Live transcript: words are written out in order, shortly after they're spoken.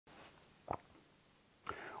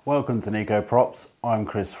Welcome to Nico Props. I'm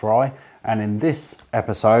Chris Fry, and in this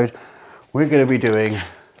episode we're going to be doing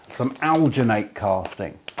some alginate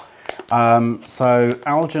casting. So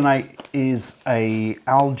alginate is a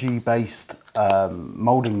algae based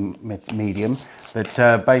moulding medium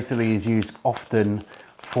that basically is used often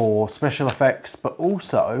for special effects, but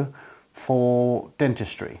also for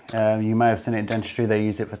dentistry. You may have seen it in dentistry. They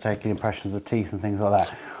use it for taking impressions of teeth and things like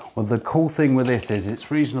that. Well, the cool thing with this is it's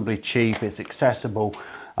reasonably cheap, it's accessible.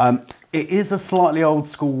 It is a slightly old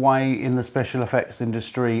school way in the special effects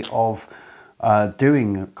industry of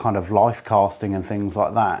doing kind of life casting and things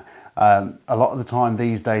like that. A lot of the time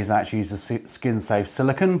these days they actually use a skin safe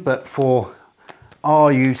silicone, but for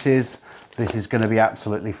our uses this is going to be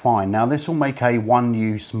absolutely fine. Now this will make a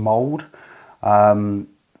one-use mould.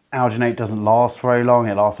 Alginate doesn't last very long,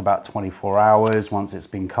 it lasts about 24 hours once it's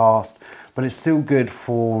been cast, but it's still good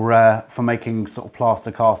for making sort of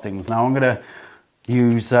plaster castings. Now I'm going to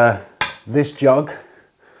use this jug,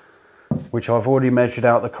 which I've already measured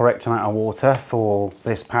out the correct amount of water for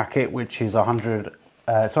this packet, which is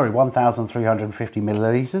 1,350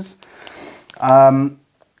 millilitres.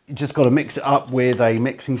 You just got to mix it up with a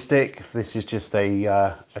mixing stick. This is just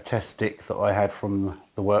a test stick that I had from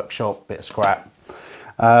the workshop, bit of scrap.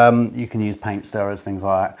 You can use paint stirrers, things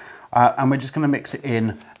like that. And we're just going to mix it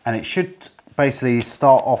in, and it should basically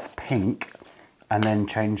start off pink and then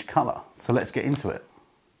change colour. So let's get into it.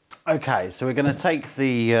 Okay, so we're going to take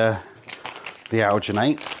the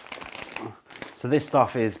alginate. So this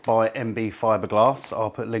stuff is by MB Fiberglass. I'll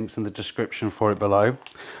put links in the description for it below.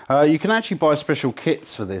 You can actually buy special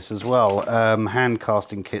kits for this as well, hand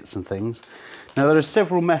casting kits and things. Now there are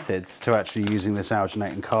several methods to actually using this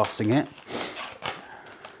alginate and casting it.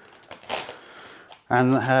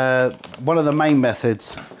 And one of the main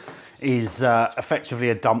methods is effectively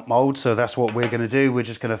a dump mould. So that's what we're going to do. We're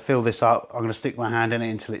just going to fill this up. I'm going to stick my hand in it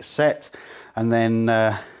until it's set, and then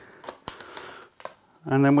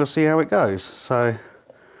we'll see how it goes. So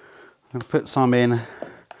I'll put some in,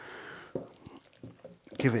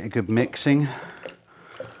 give it a good mixing,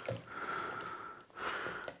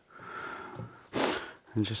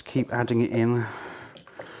 and just keep adding it in.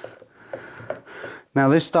 Now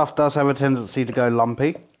this stuff does have a tendency to go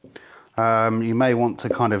lumpy. You may want to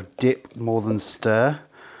kind of dip more than stir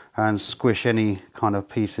and squish any kind of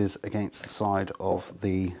pieces against the side of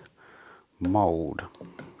the mould.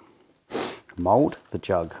 Mould, the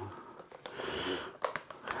jug.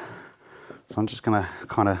 So I'm just going to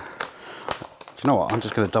kind of, do you know what, I'm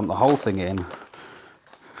just going to dump the whole thing in.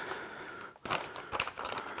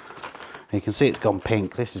 You can see it's gone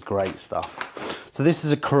pink. This is great stuff. So this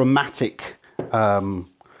is a chromatic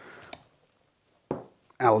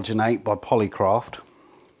alginate by Polycraft,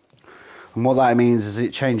 and what that means is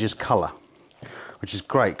it changes colour, which is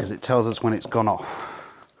great because it tells us when it's gone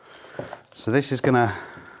off. So this is going to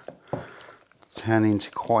turn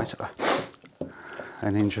into quite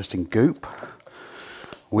an interesting goop.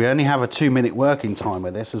 We only have a 2-minute working time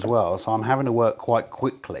with this as well, so I'm having to work quite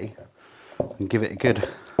quickly and give it a good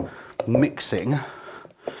mixing.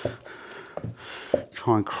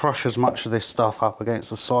 Try and crush as much of this stuff up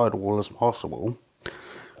against the sidewall as possible.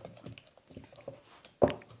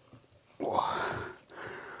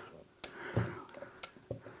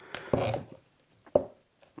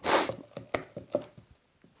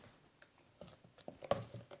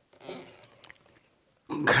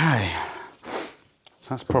 Okay, so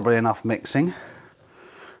that's probably enough mixing.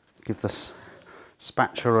 Give this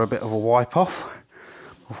spatula a bit of a wipe off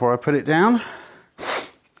before I put it down.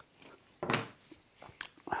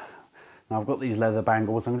 Now I've got these leather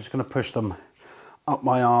bangles. I'm just going to push them up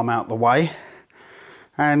my arm out the way,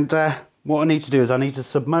 and what I need to do is I need to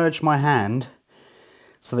submerge my hand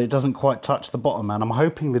so that it doesn't quite touch the bottom, and I'm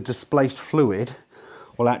hoping the displaced fluid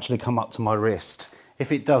will actually come up to my wrist.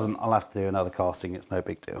 If it doesn't, I'll have to do another casting. It's no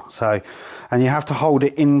big deal. So, and you have to hold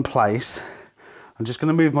it in place. I'm just going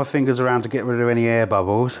to move my fingers around to get rid of any air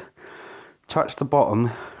bubbles. Touch the bottom,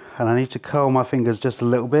 and I need to curl my fingers just a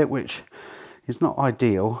little bit, which is not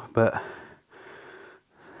ideal, but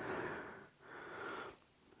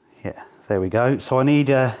yeah, there we go. So I need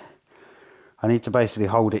to basically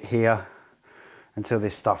hold it here until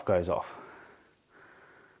this stuff goes off.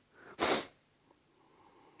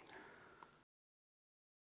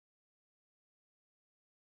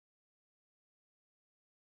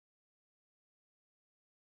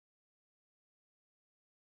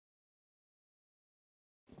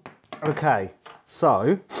 Okay,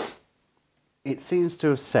 so it seems to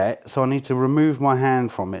have set, so I need to remove my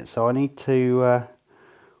hand from it. So I need to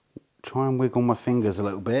try and wiggle my fingers a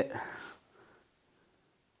little bit.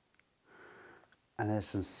 And there's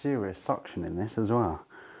some serious suction in this as well.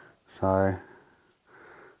 So I'm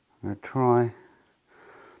going to try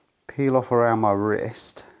peel off around my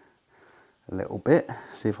wrist a little bit,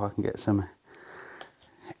 see if I can get some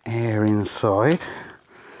air inside.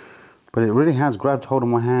 But it really has grabbed hold of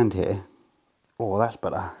my hand here. Oh, that's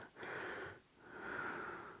better.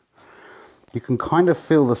 You can kind of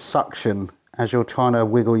feel the suction as you're trying to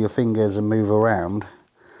wiggle your fingers and move around.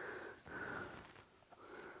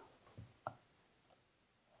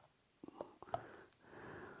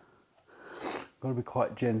 Got to be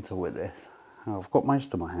quite gentle with this. Now, I've got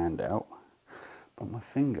most of my hand out, but my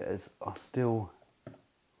fingers are still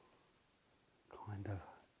kind of...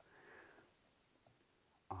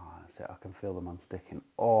 Oh, that's it, I can feel them unsticking.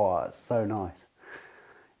 Oh, it's so nice.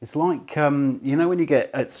 It's like, you know when you get,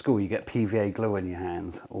 at school, you get PVA glue in your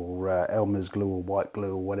hands, or Elmer's glue, or white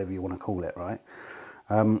glue, or whatever you want to call it, right?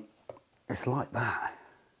 It's like that.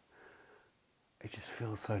 It just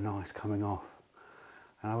feels so nice coming off.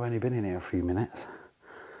 And I've only been in here a few minutes.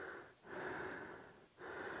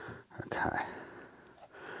 Okay.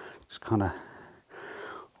 Just kind of,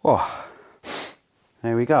 oh,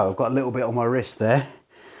 there we go. I've got a little bit on my wrist there,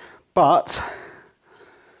 but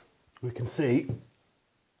we can see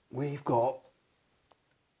we've got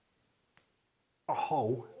a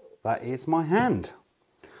hole. That is my hand.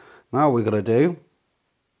 Now all we've got to do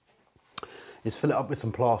is fill it up with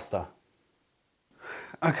some plaster.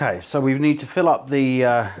 Okay, so we need to fill up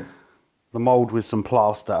the mould with some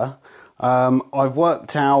plaster. I've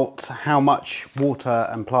worked out how much water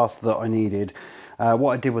and plaster that I needed.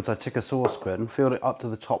 What I did was I took a saucepan, filled it up to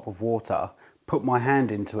the top with water, put my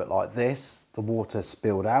hand into it like this. The water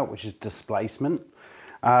spilled out, which is displacement.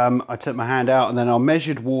 I took my hand out and then I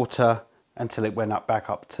measured water until it went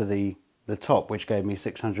back up to the top, which gave me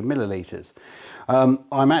 600 millilitres.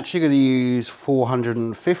 I'm actually going to use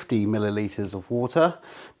 450 millilitres of water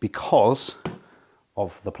because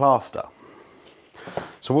of the plaster.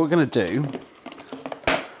 So what we're going to do,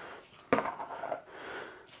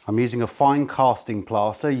 I'm using a fine casting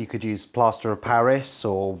plaster. You could use Plaster of Paris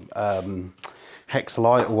or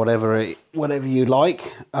Hexalite or whatever you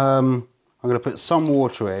like. I'm going to put some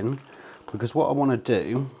water in because what I want to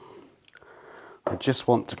do, I just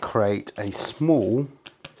want to create a small,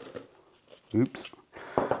 oops,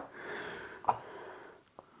 I'll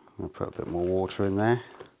put a bit more water in there.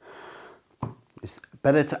 It's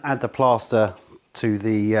better to add the plaster to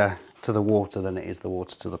the water than it is the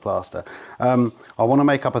water to the plaster. I want to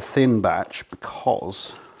make up a thin batch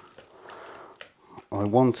because I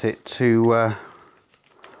want it to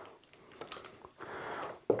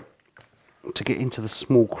get into the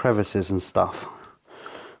small crevices and stuff.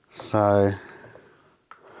 So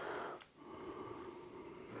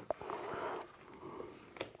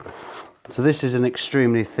this is an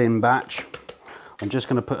extremely thin batch. I'm just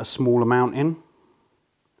going to put a small amount in,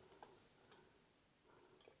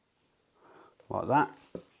 like that.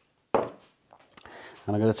 And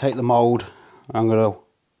I'm going to take the mould, I'm going to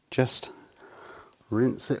just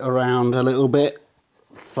rinse it around a little bit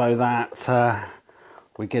so that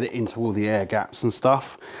we get it into all the air gaps and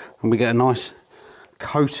stuff, and we get a nice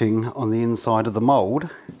coating on the inside of the mould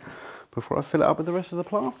before I fill it up with the rest of the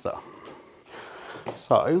plaster.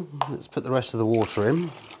 So let's put the rest of the water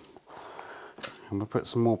in, and we'll put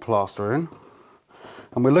some more plaster in,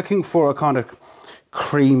 and we're looking for a kind of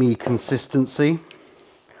creamy consistency.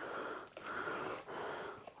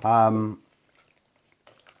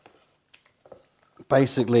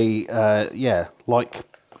 Basically, yeah, like,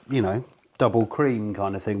 you know, double cream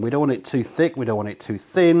kind of thing. We don't want it too thick, we don't want it too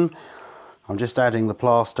thin. I'm just adding the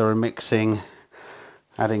plaster and mixing,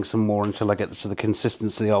 adding some more until I get to the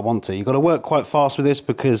consistency I want to. You've got to work quite fast with this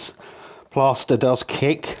because plaster does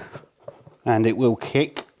kick, and it will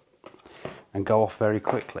kick and go off very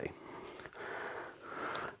quickly.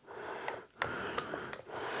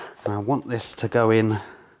 And I want this to go in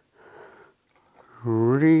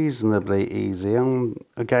reasonably easy.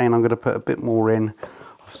 Again, I'm going to put a bit more in.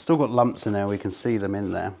 I've still got lumps in there, we can see them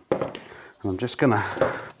in there. And I'm just going to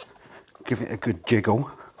give it a good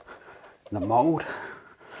jiggle in the mould.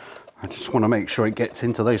 I just want to make sure it gets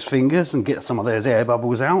into those fingers and get some of those air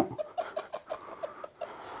bubbles out.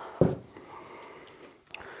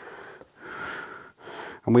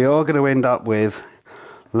 And we are going to end up with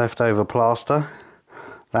leftover plaster.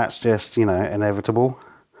 That's just, you know, inevitable.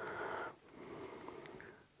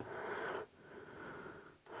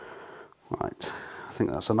 Right, I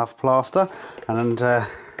think that's enough plaster, and I'm going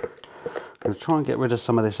to try and get rid of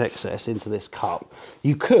some of this excess into this cup.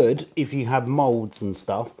 You could, if you have moulds and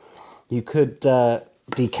stuff, you could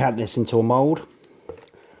decant this into a mould,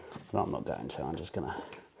 but I'm not going to. I'm just going to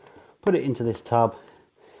put it into this tub,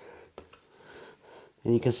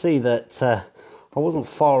 And you can see that I wasn't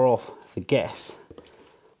far off the guess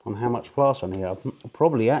on how much plaster on here. I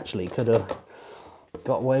probably actually could have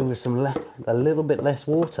got away with a little bit less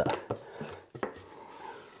water.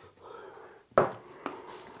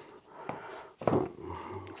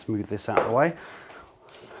 Let's move this out of the way.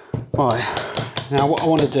 Right, now what I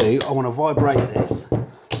want to do, I want to vibrate this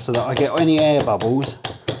so that I get any air bubbles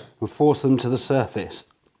and force them to the surface.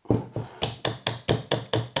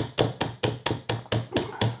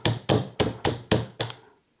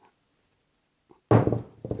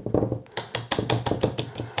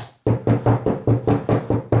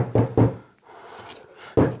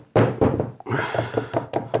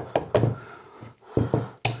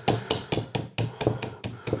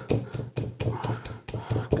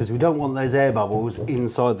 Because we don't want those air bubbles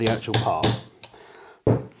inside the actual part.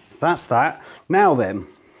 So that's that. Now then,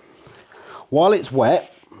 while it's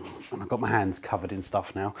wet, and I've got my hands covered in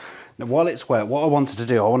stuff now. Now while it's wet, what I wanted to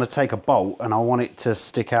do, I want to take a bolt and I want it to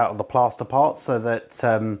stick out of the plaster part so that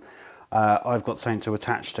I've got something to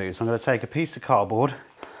attach to. So I'm going to take a piece of cardboard,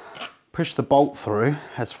 push the bolt through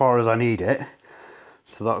as far as I need it,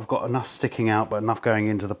 so that I've got enough sticking out but enough going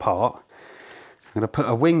into the part. I'm going to put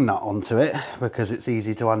a wing nut onto it because it's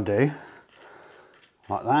easy to undo,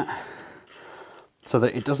 like that, so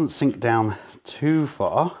that it doesn't sink down too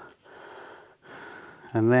far.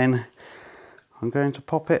 And then I'm going to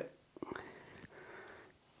pop it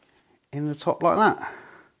in the top like that.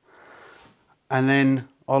 And then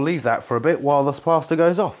I'll leave that for a bit while the plaster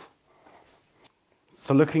goes off.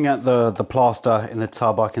 So looking at the plaster in the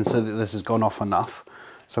tub, I can see that this has gone off enough.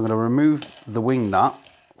 So I'm going to remove the wing nut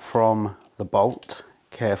from the bolt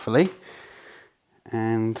carefully,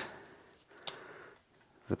 and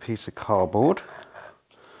the piece of cardboard,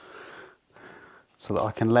 so that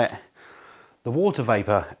I can let the water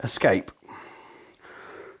vapour escape.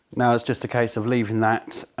 Now it's just a case of leaving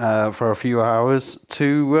that for a few hours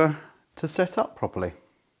to set up properly.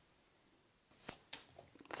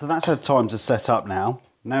 So that's had time to set up now.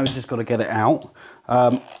 Now we've just got to get it out.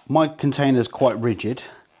 My container's quite rigid,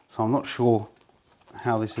 so I'm not sure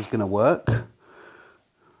how this is going to work.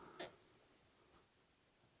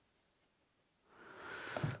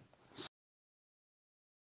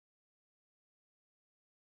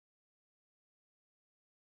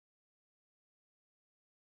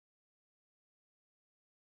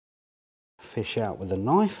 Fish out with a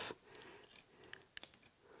knife.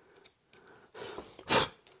 I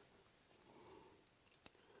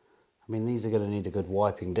mean, these are going to need a good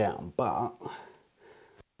wiping down, but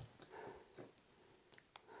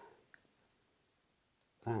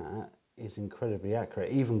that is incredibly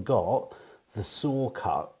accurate. Even got the saw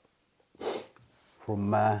cut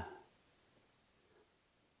from where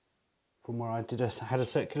I had a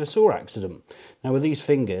circular saw accident. Now with these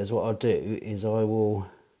fingers, what I'll do is I will,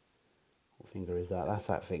 what finger is that? That's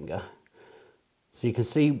that finger. So you can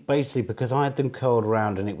see basically, because I had them curled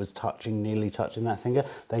around and it was nearly touching that finger,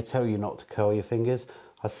 they tell you not to curl your fingers.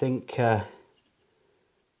 I think I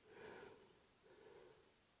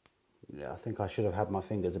think I should have had my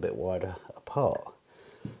fingers a bit wider apart.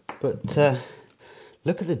 But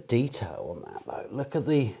look at the detail on that though. Look at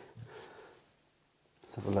the,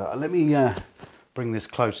 let's have a look. Let me bring this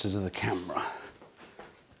closer to the camera.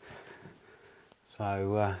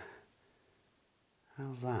 So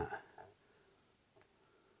how's that?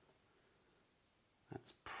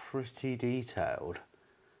 That's pretty detailed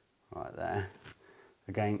right there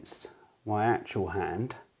against my actual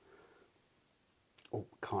hand. Oh,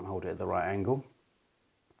 can't hold it at the right angle.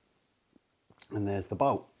 And there's the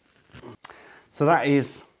bolt. So that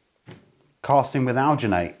is casting with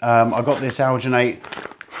alginate. I got this alginate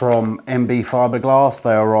from MB Fiberglass.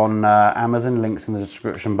 They are on Amazon, links in the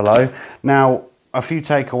description below. Now, a few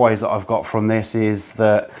takeaways that I've got from this is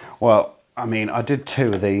that, well, I mean, I did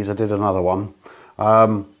 2 of these, I did another one.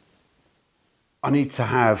 I need to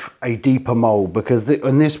have a deeper mould because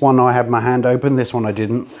in this one I had my hand open, this one I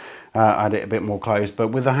didn't. I had it a bit more closed, but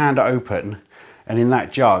with the hand open and in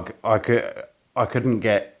that jug, I couldn't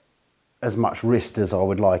get as much wrist as I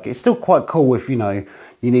would like. It's still quite cool if, you know,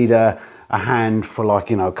 you need a hand for, like,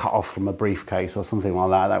 you know, cut off from a briefcase or something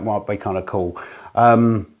like that. That might be kind of cool.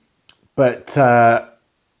 But I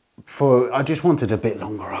just wanted a bit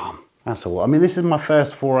longer arm. That's all. I mean, this is my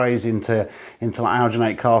first forays into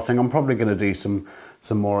alginate casting. I'm probably going to do some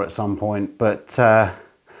more at some point, but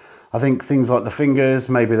I think things like the fingers,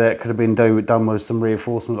 maybe that could have been done with some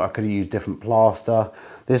reinforcement. I could have used different plaster.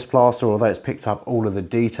 This plaster, although it's picked up all of the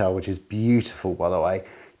detail, which is beautiful, by the way,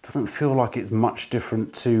 doesn't feel like it's much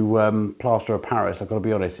different to Plaster of Paris. I've got to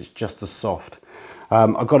be honest, it's just as soft.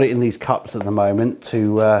 I've got it in these cups at the moment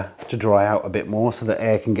to dry out a bit more so that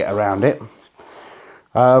air can get around it.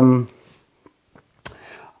 The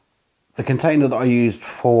container that I used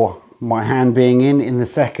for my hand being in the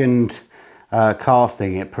second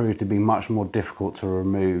casting, it proved to be much more difficult to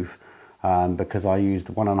remove because I used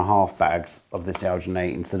 1.5 bags of this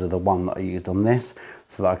alginate instead of the one that I used on this,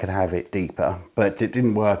 so that I could have it deeper. But it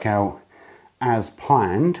didn't work out as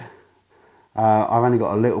planned. I've only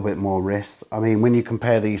got a little bit more wrist. I mean, when you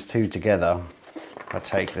compare these two together, I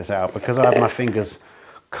take this out because I have my fingers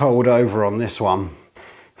cold over on this one.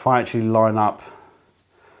 If I actually line up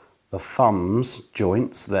the thumbs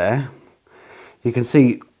joints there, you can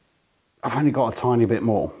see I've only got a tiny bit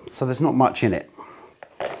more, so there's not much in it.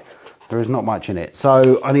 There is not much in it.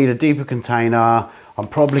 So I need a deeper container. I'm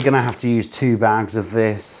probably going to have to use 2 bags of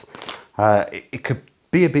this. It could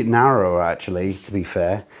be a bit narrower actually, to be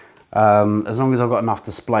fair. As long as I've got enough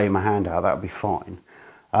to splay my hand out, that would be fine.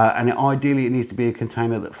 And ideally it needs to be a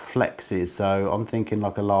container that flexes, so I'm thinking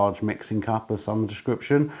like a large mixing cup of some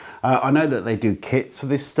description. I know that they do kits for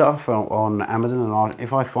this stuff on Amazon, and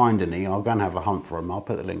if I find any, I'll go and have a hunt for them. I'll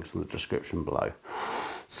put the links in the description below.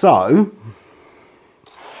 So,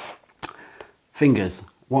 fingers,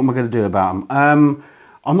 what am I going to do about them?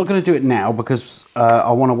 I'm not going to do it now because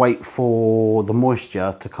I want to wait for the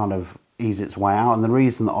moisture to kind of ease its way out, and the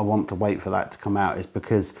reason that I want to wait for that to come out is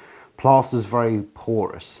because plaster is very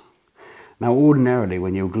porous. Now ordinarily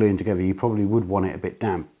when you're gluing together you probably would want it a bit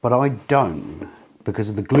damp, but I don't, because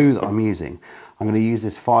of the glue that I'm using. I'm going to use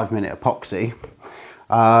this 5-minute epoxy,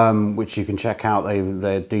 which you can check out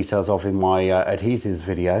the details of in my adhesives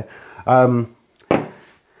video.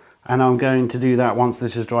 And I'm going to do that once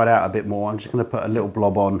this has dried out a bit more. I'm just going to put a little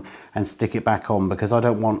blob on and stick it back on because I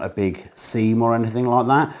don't want a big seam or anything like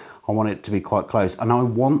that. I want it to be quite close, and I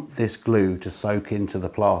want this glue to soak into the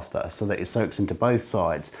plaster so that it soaks into both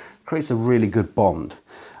sides, creates a really good bond.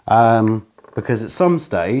 Because at some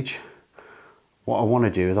stage, what I want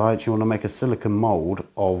to do is I actually want to make a silicone mould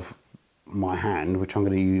of my hand, which I'm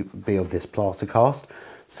going to be of this plaster cast,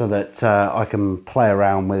 so that I can play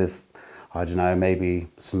around with, I don't know, maybe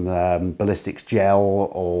some ballistics gel,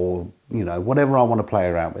 or you know, whatever I want to play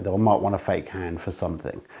around with. I might want a fake hand for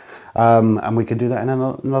something. And we can do that in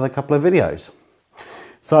another couple of videos.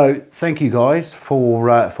 So thank you guys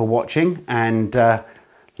for watching, and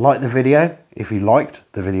like the video if you liked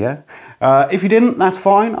the video. If you didn't, that's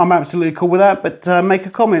fine. I'm absolutely cool with that, but make a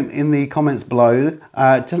comment in the comments below.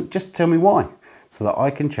 Just tell me why, so that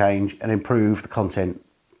I can change and improve the content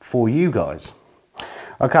for you guys.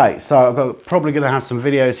 Okay, so I'm probably going to have some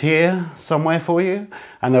videos here somewhere for you,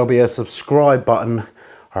 and there'll be a subscribe button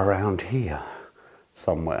around here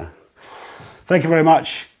somewhere. Thank you very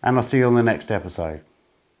much, and I'll see you on the next episode.